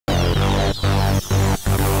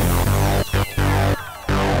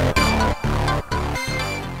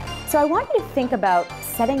So I want you to think about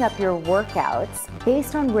setting up your workouts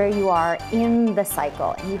based on where you are in the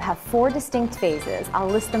cycle. And you have 4 distinct phases. I'll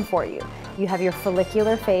list them for you. You have your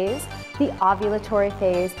follicular phase, the ovulatory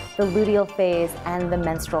phase, the luteal phase, and the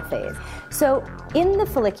menstrual phase. So in the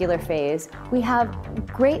follicular phase, we have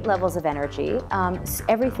great levels of energy.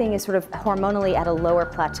 Everything is sort of hormonally at a lower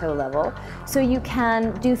plateau level. So you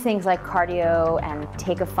can do things like cardio and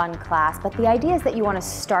take a fun class, but the idea is that you want to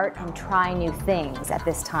start and try new things at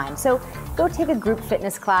this time. So go take a group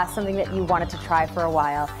fitness class, something that you wanted to try for a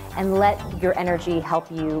while, and let your energy help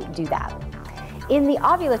you do that. In the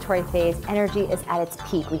ovulatory phase, energy is at its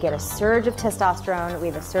peak. We get a surge of testosterone, we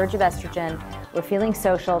have a surge of estrogen, we're feeling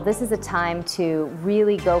social. This is a time to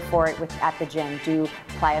really go for it at the gym. Do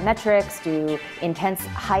plyometrics, do intense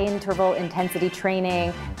high interval intensity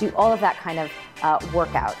training, do all of that kind of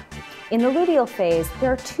workout. In the luteal phase,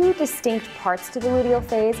 there are 2 distinct parts to the luteal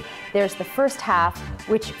phase. There's the first half,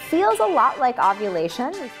 which feels a lot like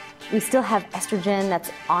ovulation. We still have estrogen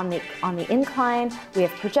that's on the incline, we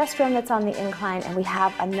have progesterone that's on the incline, and we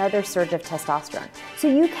have another surge of testosterone. So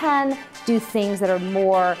you can do things that are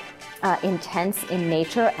more intense in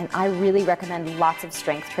nature, and I really recommend lots of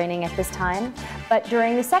strength training at this time. But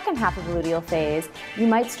during the second half of the luteal phase, you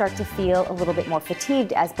might start to feel a little bit more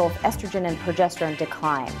fatigued as both estrogen and progesterone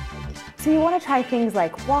decline. So you want to try things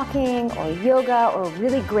like walking or yoga or a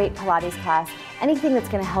really great Pilates class, anything that's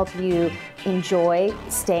going to help you enjoy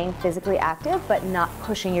staying physically active but not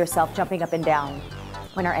pushing yourself, jumping up and down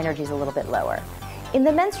when our energy is a little bit lower. In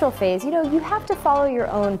the menstrual phase, you have to follow your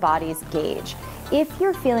own body's gauge. If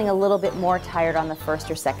you're feeling a little bit more tired on the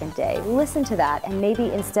first or second day, listen to that, and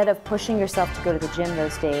maybe instead of pushing yourself to go to the gym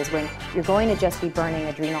those days when you're going to just be burning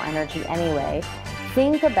adrenal energy anyway,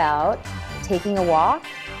 think about taking a walk,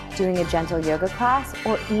 doing a gentle yoga class,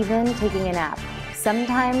 or even taking a nap.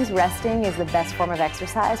 Sometimes resting is the best form of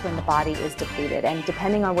exercise when the body is depleted, and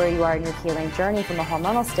depending on where you are in your healing journey from a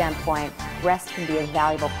hormonal standpoint, rest can be a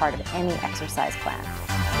valuable part of any exercise plan.